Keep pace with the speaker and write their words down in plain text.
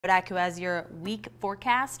Who has your week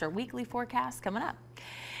forecast or weekly forecast coming up.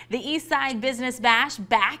 The Eastside Business Bash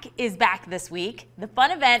is back this week. The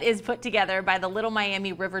fun event is put together by the Little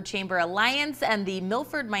Miami River Chamber Alliance and the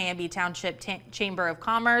Milford-Miami Township Chamber of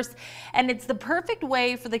Commerce. And it's the perfect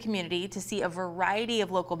way for the community to see a variety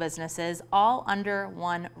of local businesses all under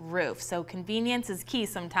one roof. So convenience is key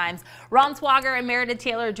sometimes. Ron Swagger and Meredith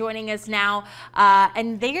Taylor are joining us now,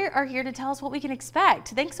 and they are here to tell us what we can expect.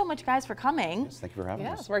 Thanks so much, guys, for coming. Yes, thank you for having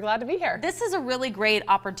us. Yes, we're glad to be here. This is a really great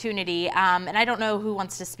opportunity, and I don't know who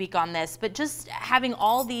wants to speak on this, but just having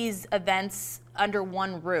all these events under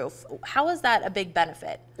one roof, how is that a big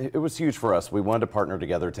benefit? It was huge for us. We wanted to partner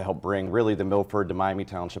together to help bring really the Milford to Miami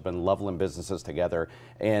Township and Loveland businesses together.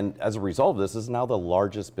 And as a result of this is now the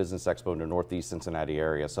largest business expo in the Northeast Cincinnati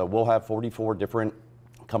area. So we'll have 44 different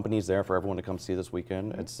companies there for everyone to come see this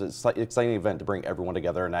weekend. It's an exciting event to bring everyone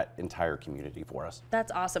together in that entire community for us.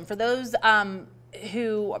 That's awesome. For those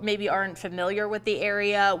who maybe aren't familiar with the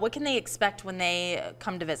area, what can they expect when they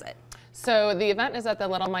come to visit? So the event is at the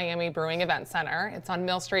Little Miami Brewing Event Center. It's on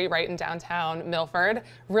Mill Street, right in downtown Milford,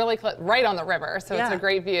 really right on the river. So it's a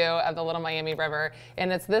great view of the Little Miami River.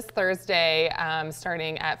 And it's this Thursday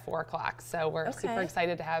starting at 4 o'clock. So we're super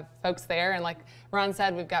excited to have folks there. And like Ron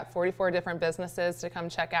said, we've got 44 different businesses to come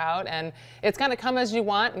check out. And it's going to come as you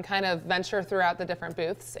want and kind of venture throughout the different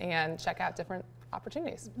booths and check out different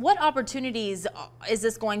opportunities. What opportunities is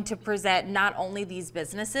this going to present, not only these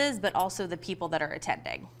businesses, but also the people that are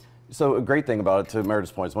attending? So a great thing about it, to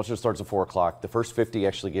Meredith's point, is once it starts at 4 o'clock, the first 50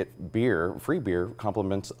 actually get beer, free beer,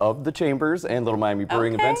 compliments of the Chambers and Little Miami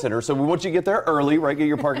Brewing Event Center. So we want you to get there early, right? Get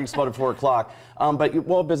your parking spot at 4 o'clock. But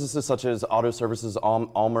we'll have businesses such as Auto Services,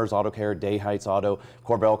 Almer's Auto Care, Day Heights Auto,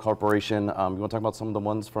 Corbell Corporation. You want to talk about some of the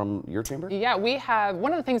ones from your chamber? Yeah, we have,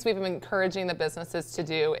 one of the things we've been encouraging the businesses to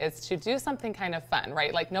do is to do something kind of fun,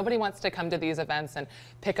 right? Like nobody wants to come to these events and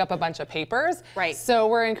pick up a bunch of papers. Right. So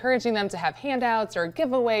we're encouraging them to have handouts or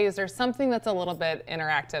giveaways or something that's a little bit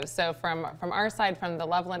interactive. So from our side, from the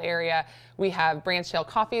Loveland area, we have Branch Hill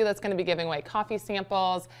Coffee that's going to be giving away coffee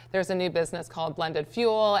samples. There's a new business called Blended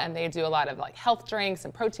Fuel, and they do a lot of like health drinks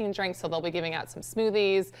and protein drinks, so they'll be giving out some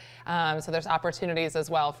smoothies. So there's opportunities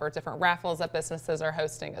as well for different raffles that businesses are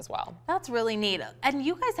hosting as well. That's really neat. And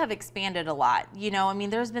you guys have expanded a lot. You know, I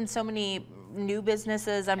mean, there's been so many new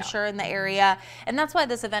businesses, I'm sure, in the area, and that's why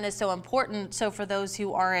this event is so important. So for those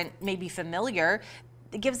who aren't maybe familiar,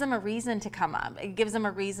 it gives them a reason to come up. It gives them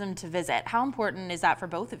a reason to visit. How important is that for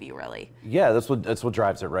both of you, really? Yeah, that's what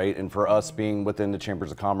drives it, right? And for us being within the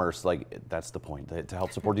Chambers of Commerce, like that's the point, to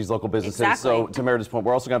help support these local businesses. Exactly. So to Meredith's point,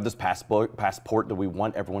 we're also gonna have this passport that we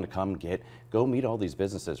want everyone to come get. Go meet all these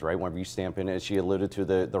businesses, right? Whenever you stamp in, as she alluded to,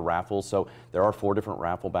 the raffle. So there are 4 different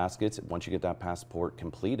raffle baskets. Once you get that passport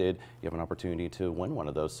completed, you have an opportunity to win one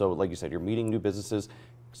of those. So like you said, you're meeting new businesses,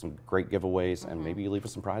 some great giveaways, and maybe you leave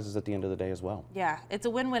with some prizes at the end of the day as well. Yeah, it's a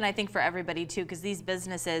win-win, I think, for everybody too, because these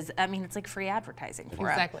businesses, I mean, it's like free advertising for them.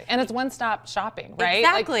 Exactly, and it's one-stop shopping, right?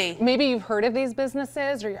 Exactly. Like maybe you've heard of these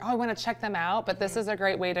businesses, or I want to check them out, but this is a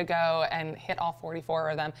great way to go and hit all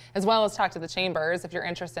 44 of them, as well as talk to the chambers if you're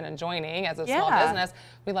interested in joining as a small business.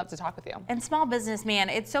 We'd love to talk with you. And small business, man,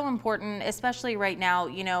 it's so important, especially right now.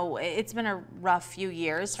 You know, it's been a rough few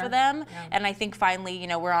years for them, and I think finally, you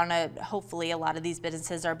know, we're on hopefully a lot of these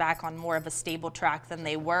businesses are back on more of a stable track than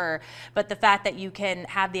they were. But the fact that you can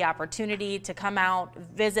have the opportunity to come out,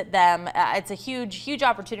 visit them, it's a huge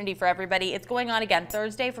opportunity for everybody. It's going on again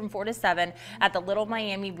Thursday from 4 to 7 at the Little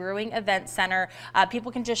Miami Brewing Event Center.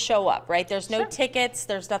 People can just show up, right? There's no tickets.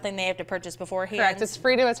 There's nothing they have to purchase beforehand. Correct. It's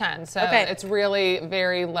free to attend. So it's really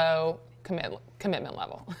very low commitment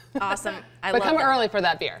level. Awesome. But come early for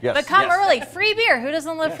that beer. Yes. But come early. Free beer. Who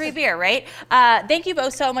doesn't love free beer, right? Thank you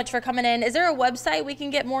both so much for coming in. Is there a website we can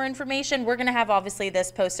get more information? We're going to have obviously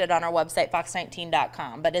this posted on our website,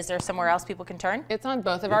 fox19.com, but is there somewhere else people can turn? It's on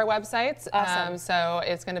both of our websites. Awesome. So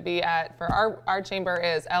it's going to be for our chamber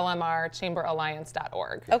is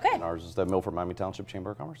lmrchamberalliance.org. Okay. And ours is the Milford-Miami Township Chamber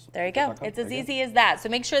of Commerce. There you go. It's as easy as that. So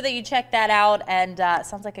make sure that you check that out, and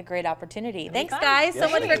sounds like a great opportunity. Thanks, guys, so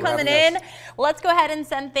much for coming in. Let's go ahead and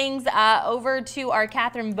send things over to our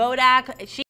Catherine Bodak.